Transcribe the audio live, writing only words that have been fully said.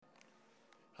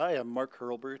Hi, I'm Mark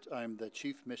Hurlbert. I'm the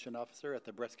Chief Mission Officer at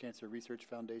the Breast Cancer Research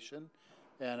Foundation,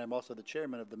 and I'm also the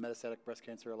Chairman of the Metastatic Breast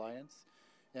Cancer Alliance.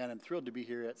 And I'm thrilled to be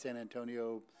here at San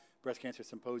Antonio Breast Cancer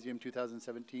Symposium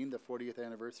 2017, the 40th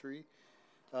anniversary.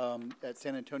 At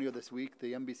San Antonio this week,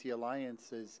 the MBC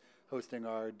Alliance is hosting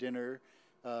our dinner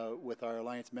with our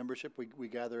Alliance membership. We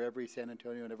gather every San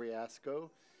Antonio and every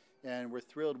ASCO, and we're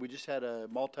thrilled. We just had a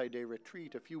multi-day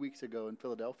retreat a few weeks ago in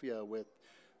Philadelphia with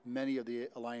many of the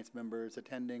Alliance members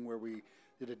attending, where we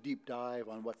did a deep dive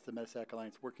on what's the Metastatic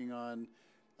Alliance working on,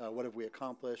 what have we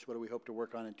accomplished, what do we hope to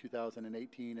work on in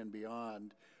 2018 and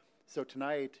beyond. So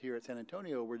tonight here at San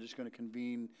Antonio, we're just going to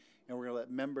convene and we're going to let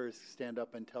members stand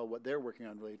up and tell what they're working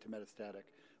on related to metastatic.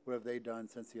 What have they done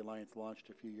since the Alliance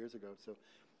launched a few years ago? So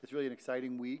it's really an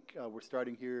exciting week. We're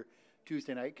starting here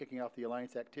Tuesday night, kicking off the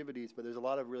Alliance activities, but there's a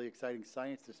lot of really exciting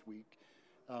science this week.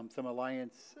 Some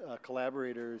Alliance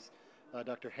collaborators,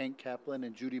 Dr. Hank Kaplan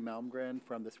and Judy Malmgren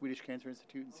from the Swedish Cancer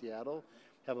Institute in Seattle,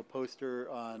 have a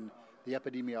poster on the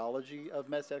epidemiology of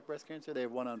metastatic breast cancer. They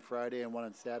have one on Friday and one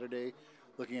on Saturday,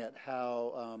 looking at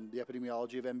how the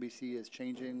epidemiology of MBC is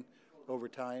changing over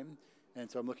time.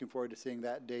 And so I'm looking forward to seeing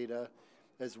that data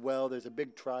as well. There's a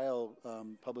big trial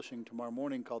publishing tomorrow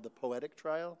morning called the POETIC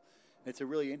trial. It's a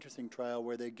really interesting trial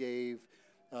where they gave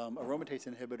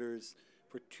aromatase inhibitors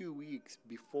for 2 weeks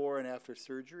before and after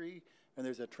surgery. And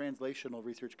there's a translational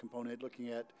research component looking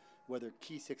at whether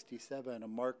Ki67, a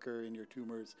marker in your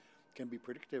tumors, can be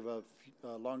predictive of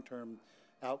long-term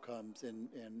outcomes in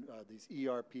these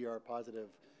ER/PR positive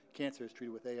cancers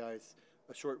treated with AIs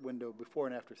a short window before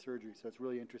and after surgery. So it's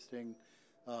really interesting.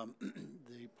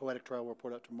 The POETIC trial will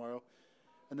report out tomorrow.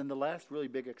 And then the last really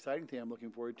big exciting thing I'm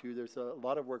looking forward to, there's a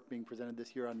lot of work being presented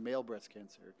this year on male breast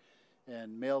cancer.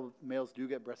 And males do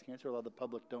get breast cancer. A lot of the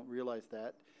public don't realize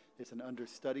that. It's an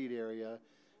understudied area,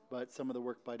 but some of the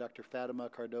work by Dr. Fatima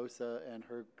Cardosa and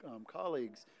her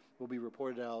colleagues will be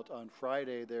reported out on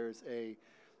Friday. There's a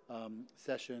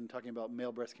session talking about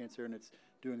male breast cancer, and it's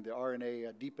doing the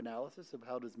RNA deep analysis of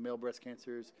how does male breast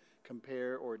cancers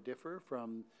compare or differ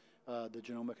from the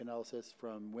genomic analysis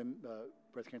from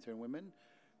breast cancer in women.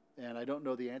 And I don't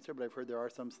know the answer, but I've heard there are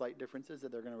some slight differences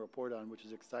that they're going to report on, which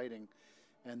is exciting.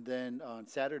 And then on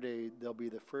Saturday, there'll be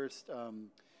the first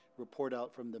report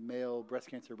out from the Male Breast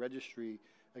Cancer Registry.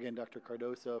 Again, Dr.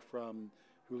 Cardosa,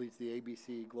 who leads the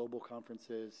ABC Global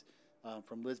Conferences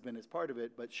from Lisbon, is part of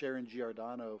it, but Sharon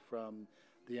Giordano from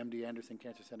the MD Anderson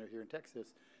Cancer Center here in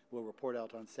Texas will report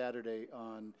out on Saturday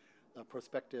on a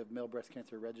prospective male breast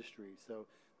cancer registry. So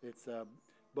it's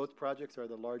both projects are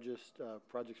the largest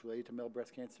projects related to male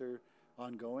breast cancer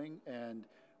ongoing, and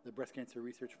the Breast Cancer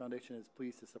Research Foundation is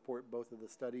pleased to support both of the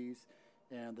studies,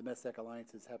 and the Metastatic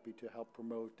Alliance is happy to help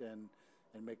promote and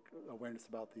make awareness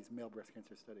about these male breast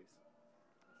cancer studies.